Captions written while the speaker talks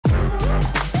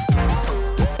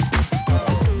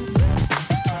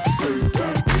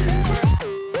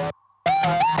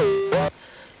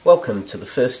Welcome to the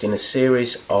first in a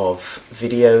series of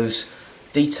videos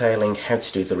detailing how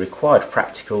to do the required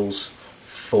practicals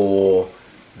for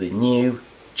the new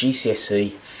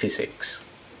GCSE physics.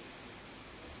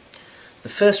 The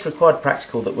first required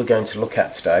practical that we're going to look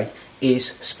at today is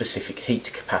specific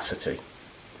heat capacity.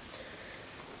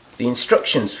 The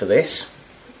instructions for this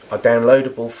are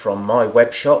downloadable from my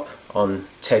web shop on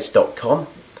tes.com.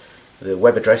 The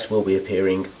web address will be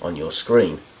appearing on your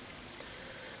screen.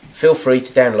 Feel free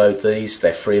to download these,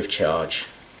 they're free of charge.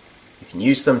 You can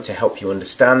use them to help you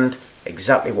understand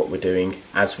exactly what we're doing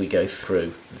as we go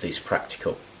through this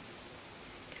practical.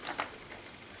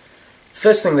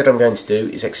 First thing that I'm going to do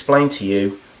is explain to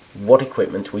you what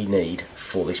equipment we need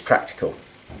for this practical.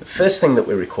 The first thing that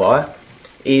we require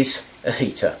is a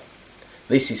heater.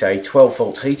 This is a 12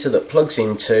 volt heater that plugs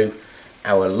into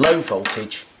our low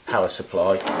voltage power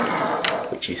supply,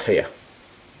 which is here.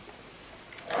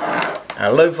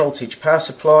 Our low voltage power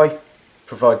supply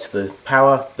provides the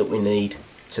power that we need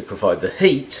to provide the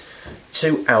heat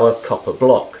to our copper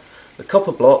block. The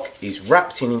copper block is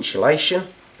wrapped in insulation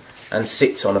and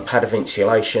sits on a pad of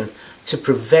insulation to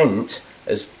prevent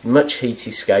as much heat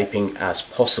escaping as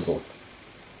possible.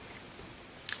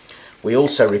 We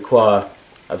also require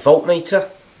a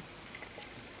voltmeter,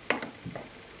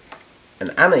 an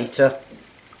ammeter,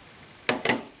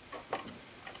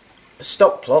 a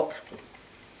stop clock,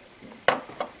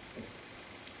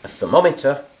 a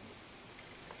thermometer,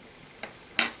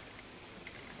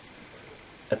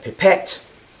 a pipette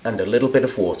and a little bit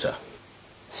of water.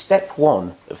 Step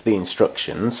 1 of the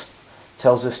instructions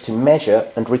tells us to measure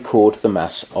and record the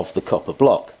mass of the copper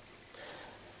block.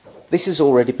 This has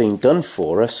already been done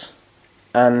for us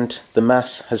and the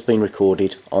mass has been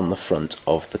recorded on the front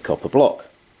of the copper block.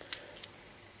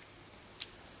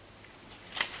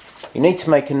 You need to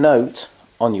make a note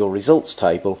on your results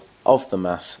table of the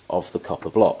mass of the copper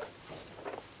block.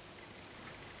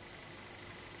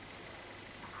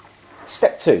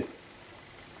 Step 2.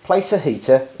 Place a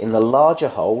heater in the larger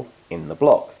hole in the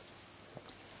block.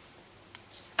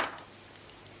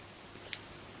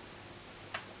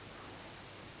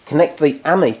 Connect the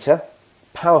ammeter,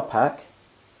 power pack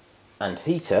and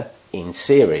heater in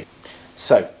series.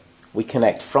 So we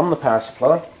connect from the power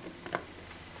supply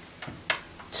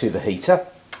to the heater,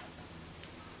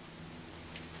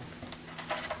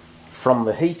 from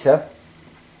the heater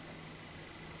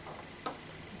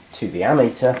to the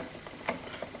ammeter,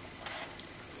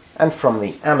 and from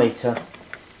the ammeter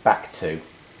back to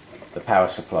the power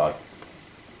supply.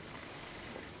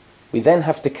 We then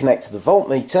have to connect the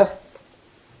voltmeter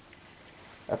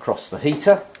across the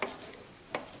heater,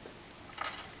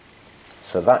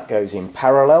 so that goes in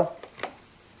parallel,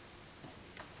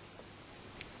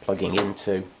 plugging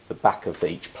into the back of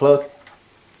each plug.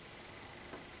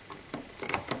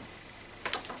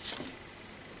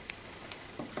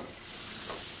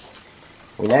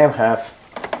 We now have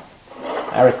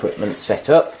our equipment set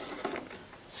up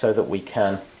so that we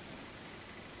can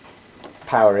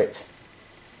power it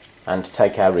and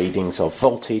take our readings of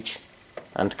voltage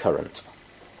and current.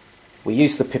 We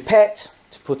use the pipette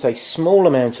to put a small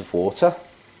amount of water,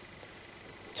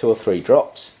 2 or 3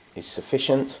 drops is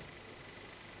sufficient,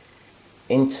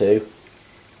 into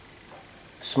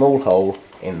a small hole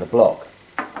in the block.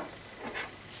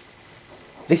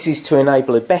 This is to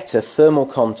enable a better thermal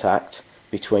contact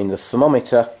between the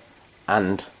thermometer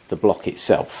and the block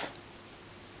itself.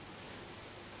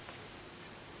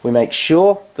 We make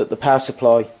sure that the power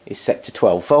supply is set to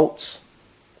 12 volts.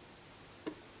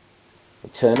 We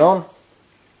turn on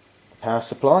the power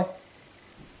supply,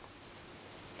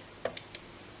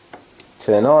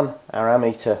 turn on our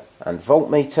ammeter and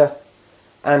voltmeter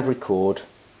and record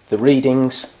the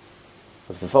readings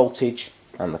of the voltage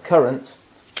and the current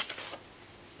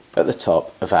at the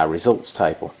top of our results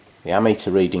table. The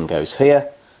ammeter reading goes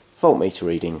here, voltmeter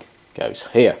reading goes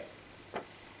here.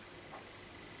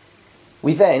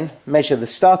 We then measure the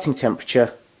starting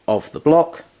temperature of the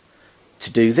block.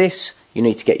 To do this, you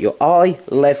need to get your eye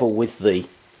level with the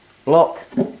block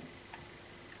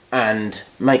and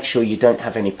make sure you don't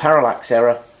have any parallax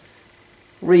error.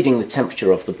 Reading the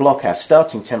temperature of the block, our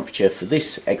starting temperature for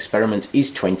this experiment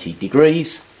is 20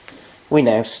 degrees. We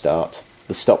now start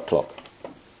the stop clock.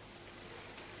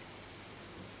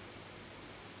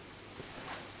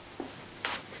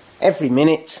 Every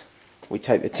minute we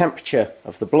take the temperature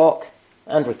of the block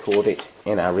and record it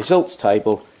in our results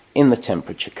table in the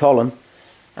temperature column.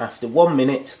 After 1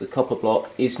 minute the copper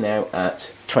block is now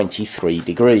at 23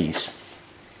 degrees.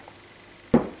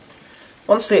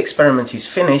 Once the experiment is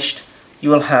finished, you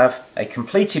will have a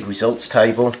completed results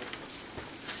table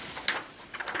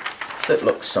that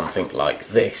looks something like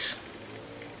this.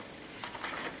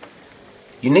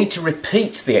 You need to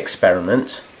repeat the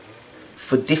experiment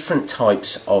for different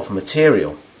types of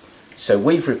material. So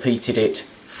we've repeated it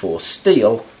for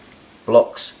steel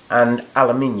blocks and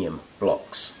aluminium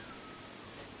blocks.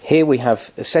 Here we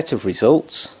have a set of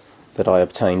results that I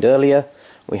obtained earlier.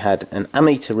 We had an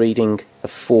ammeter reading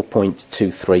of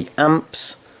 4.23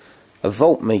 amps, a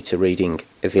voltmeter reading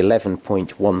of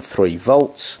 11.13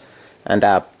 volts, and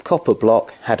our copper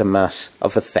block had a mass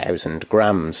of 1000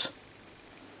 grams.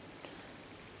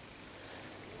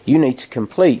 You need to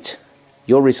complete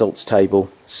your results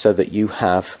table so that you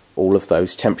have all of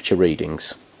those temperature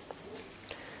readings.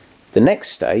 The next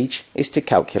stage is to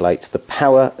calculate the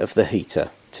power of the heater.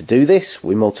 To do this,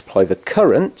 we multiply the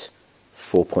current,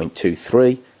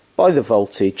 4.23, by the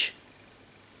voltage,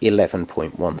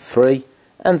 11.13,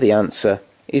 and the answer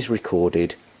is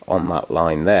recorded on that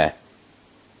line there.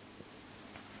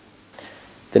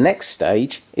 The next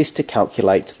stage is to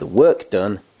calculate the work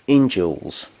done in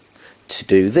joules. To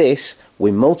do this,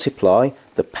 we multiply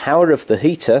the power of the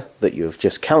heater that you have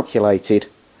just calculated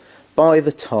by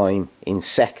the time in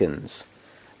seconds.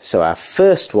 So our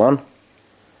first one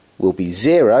will be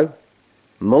 0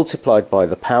 multiplied by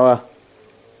the power,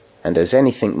 and as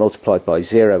anything multiplied by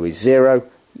 0 is 0,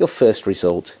 your first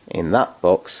result in that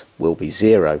box will be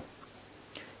 0.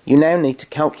 You now need to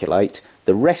calculate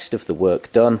the rest of the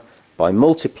work done by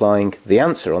multiplying the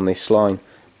answer on this line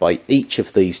by each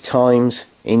of these times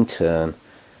in turn.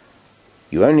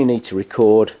 You only need to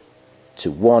record to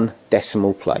 1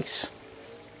 decimal place.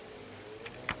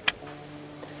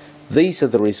 These are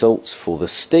the results for the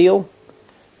steel: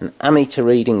 an ammeter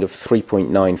reading of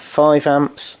 3.95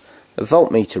 amps, a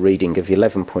voltmeter reading of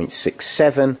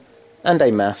 11.67, and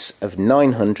a mass of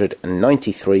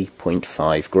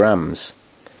 993.5 grams.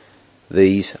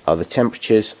 These are the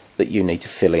temperatures that you need to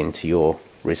fill into your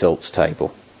results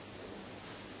table.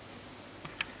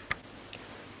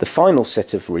 The final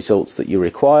set of results that you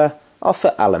require are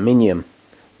for aluminium.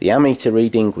 The ammeter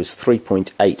reading was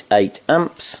 3.88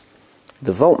 amps,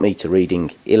 the voltmeter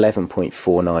reading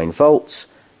 11.49 volts,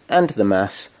 and the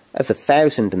mass of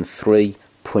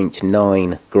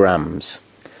 1003.9 grams.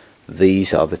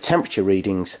 These are the temperature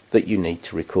readings that you need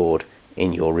to record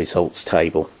in your results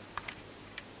table.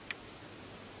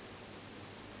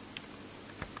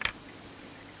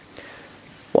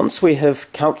 Once we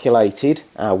have calculated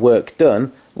our work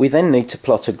done, we then need to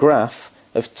plot a graph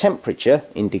of temperature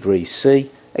in degrees C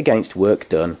against work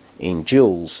done in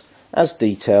joules, as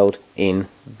detailed in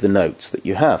the notes that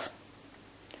you have.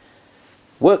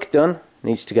 Work done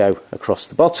needs to go across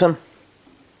the bottom,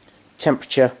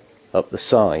 temperature up the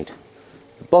side.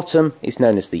 The bottom is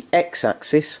known as the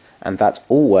x-axis, and that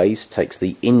always takes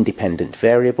the independent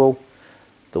variable.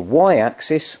 The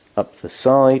y-axis up the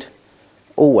side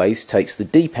always takes the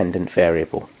dependent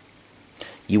variable.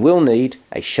 You will need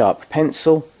a sharp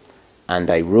pencil and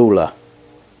a ruler.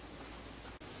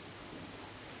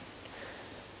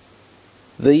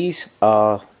 These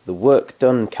are the work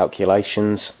done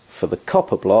calculations for the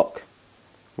copper block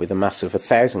with a mass of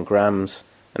 1000 grams,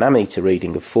 an ammeter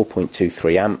reading of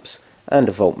 4.23 amps, and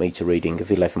a voltmeter reading of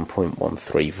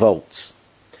 11.13 volts.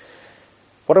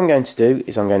 What I'm going to do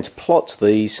is I'm going to plot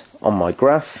these on my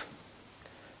graph.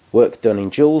 Work done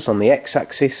in joules on the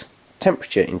x-axis,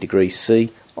 temperature in degrees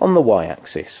C on the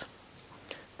y-axis.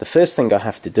 The first thing I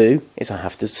have to do is I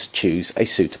have to choose a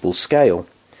suitable scale.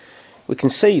 We can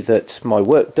see that my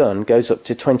work done goes up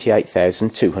to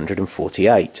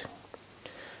 28,248.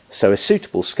 So a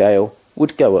suitable scale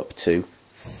would go up to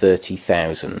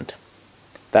 30,000.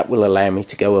 That will allow me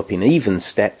to go up in even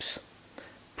steps,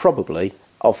 probably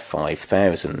of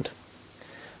 5,000.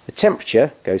 The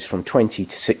temperature goes from 20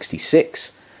 to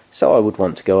 66, so I would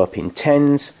want to go up in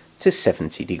tens to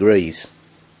 70 degrees.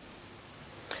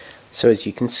 So as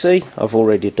you can see, I've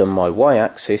already done my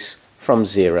y-axis from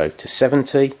 0 to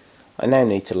 70. I now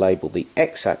need to label the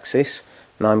x-axis,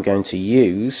 and I'm going to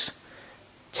use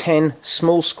 10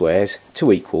 small squares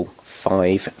to equal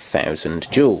 5,000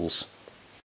 joules.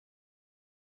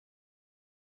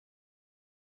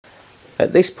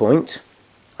 At this point,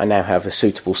 I now have a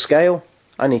suitable scale.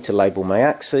 I need to label my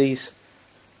axes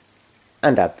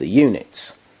and add the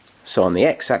units. So on the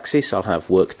x-axis I'll have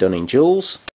work done in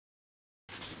joules,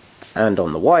 and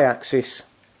on the y-axis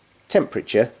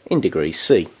temperature in degrees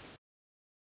C.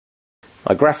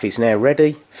 My graph is now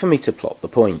ready for me to plot the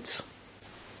points.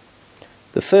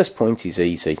 The first point is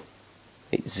easy.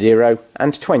 It's 0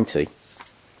 and 20.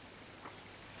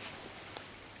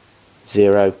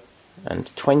 0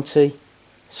 and 20.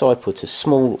 So I put a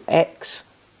small x,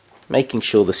 making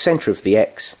sure the centre of the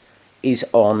x is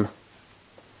on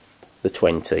the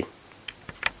 20.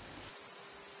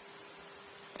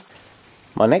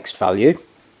 My next value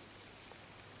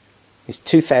is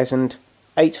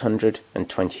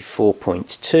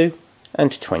 2824.2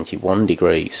 and 21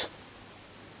 degrees.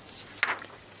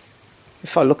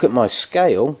 If I look at my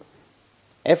scale,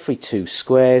 every 2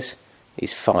 squares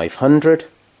is 500,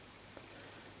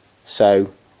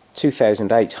 so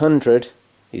 2800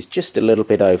 is just a little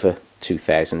bit over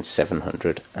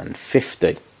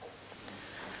 2750.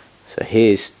 So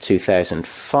here's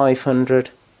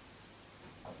 2500,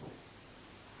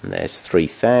 and there's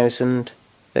 3000,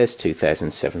 there's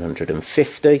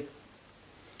 2750,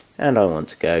 and I want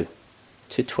to go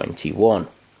to 21,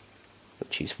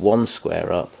 which is 1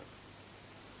 square up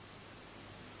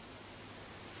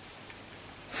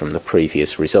from the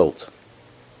previous result.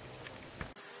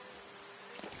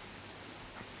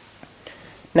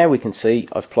 Now we can see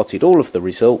I've plotted all of the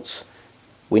results.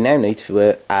 We now need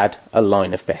to add a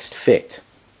line of best fit.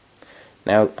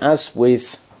 Now, as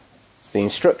with the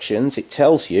instructions, it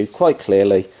tells you quite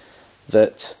clearly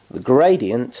that the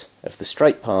gradient of the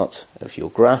straight part of your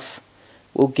graph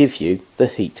will give you the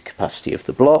heat capacity of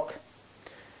the block.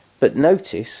 But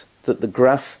notice that the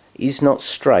graph is not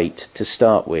straight to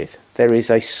start with. There is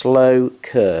a slow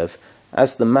curve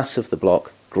as the mass of the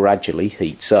block gradually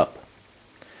heats up.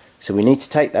 So we need to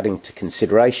take that into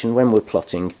consideration when we're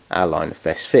plotting our line of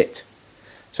best fit.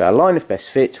 So our line of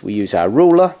best fit, we use our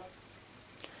ruler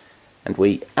and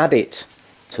we add it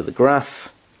to the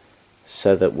graph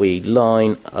so that we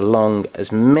line along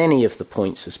as many of the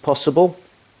points as possible.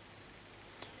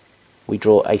 We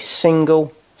draw a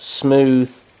single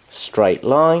smooth straight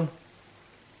line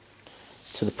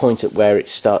to the point at where it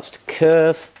starts to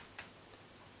curve,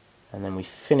 and then we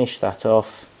finish that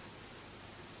off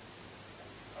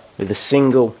with a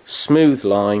single smooth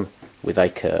line with a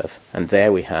curve, and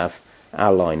there we have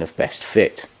our line of best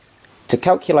fit. To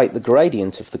calculate the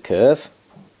gradient of the curve,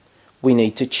 we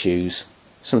need to choose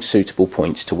some suitable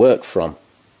points to work from.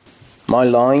 My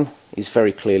line is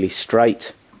very clearly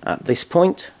straight at this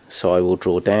point, so I will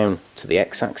draw down to the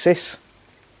x-axis,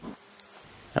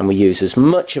 and we use as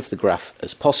much of the graph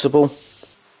as possible.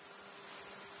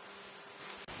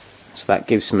 So that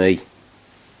gives me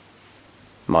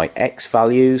my x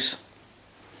values.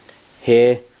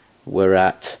 Here we're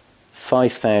at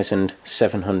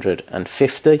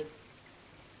 5750,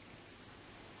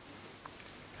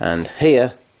 and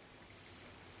here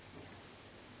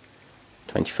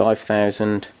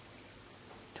 25,000,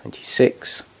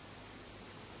 26,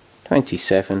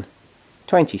 27,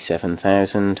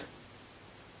 27,000,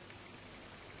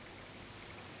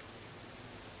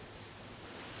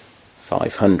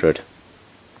 500.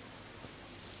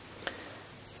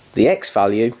 The x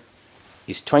value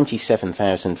is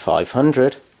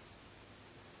 27,500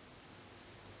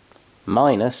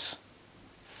 minus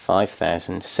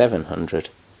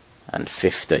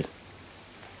 5,750.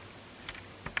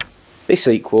 This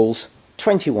equals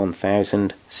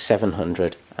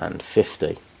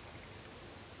 21,750.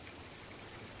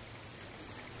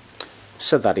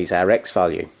 So that is our x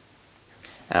value.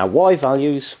 Our y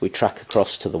values we track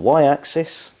across to the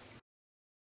y-axis.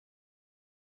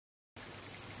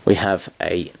 We have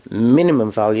a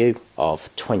minimum value of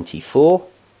 24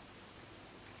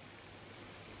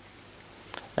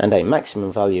 and a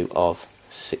maximum value of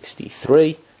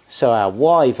 63, so our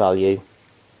y value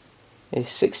is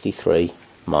 63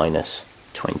 minus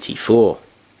 24.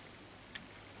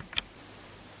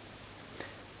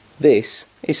 This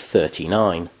is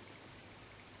 39.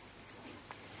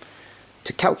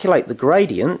 To calculate the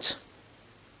gradient,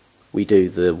 we do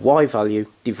the y value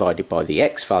divided by the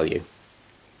x value.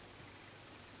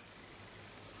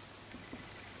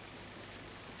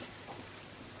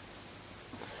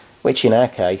 Which in our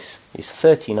case is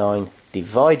 39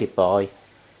 divided by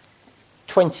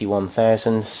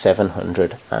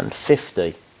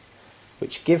 21,750,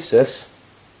 which gives us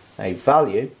a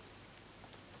value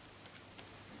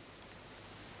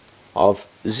of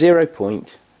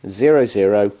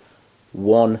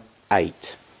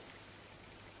 0.0018.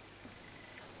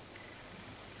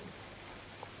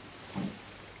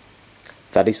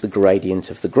 That is the gradient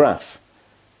of the graph.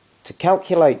 To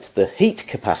calculate the heat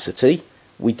capacity,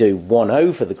 we do 1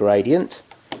 over the gradient,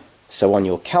 so on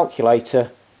your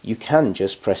calculator you can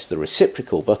just press the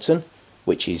reciprocal button,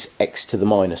 which is x to the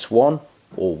minus 1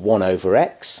 or 1 over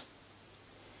x,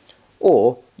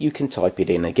 or you can type it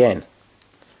in again.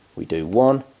 We do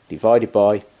 1 divided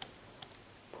by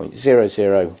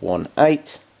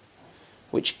 0.0018,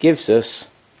 which gives us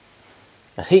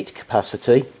a heat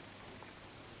capacity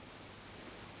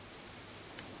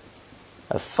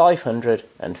of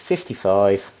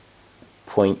 555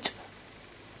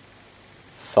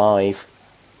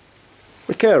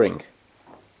 recurring.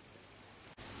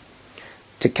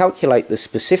 To calculate the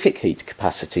specific heat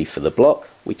capacity for the block,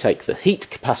 we take the heat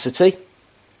capacity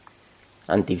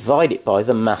and divide it by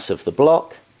the mass of the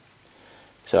block.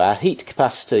 So our heat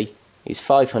capacity is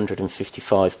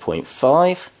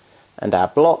 555.5 and our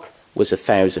block was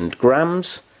 1000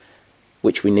 grams,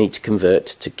 which we need to convert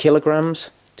to kilograms.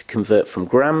 To convert from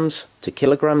grams to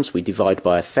kilograms, we divide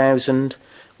by 1000,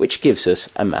 which gives us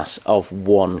a mass of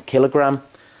 1 kilogram.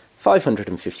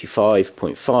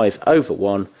 555.5 over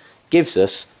 1 gives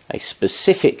us a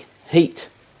specific heat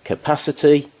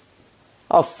capacity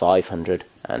of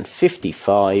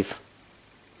 555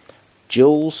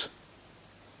 joules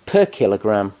per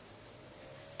kilogram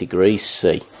degrees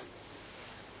C.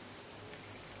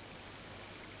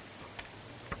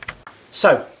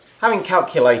 So, having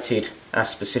calculated our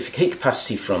specific heat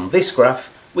capacity from this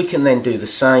graph, we can then do the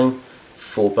same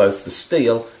for both the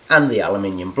steel and the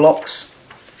aluminium blocks.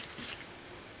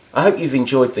 I hope you've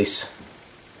enjoyed this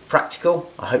practical.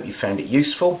 I hope you found it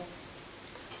useful.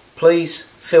 Please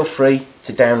feel free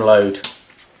to download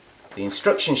the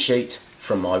instruction sheet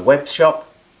from my web shop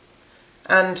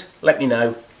and let me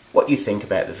know what you think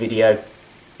about the video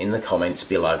in the comments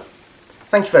below.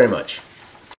 Thank you very much.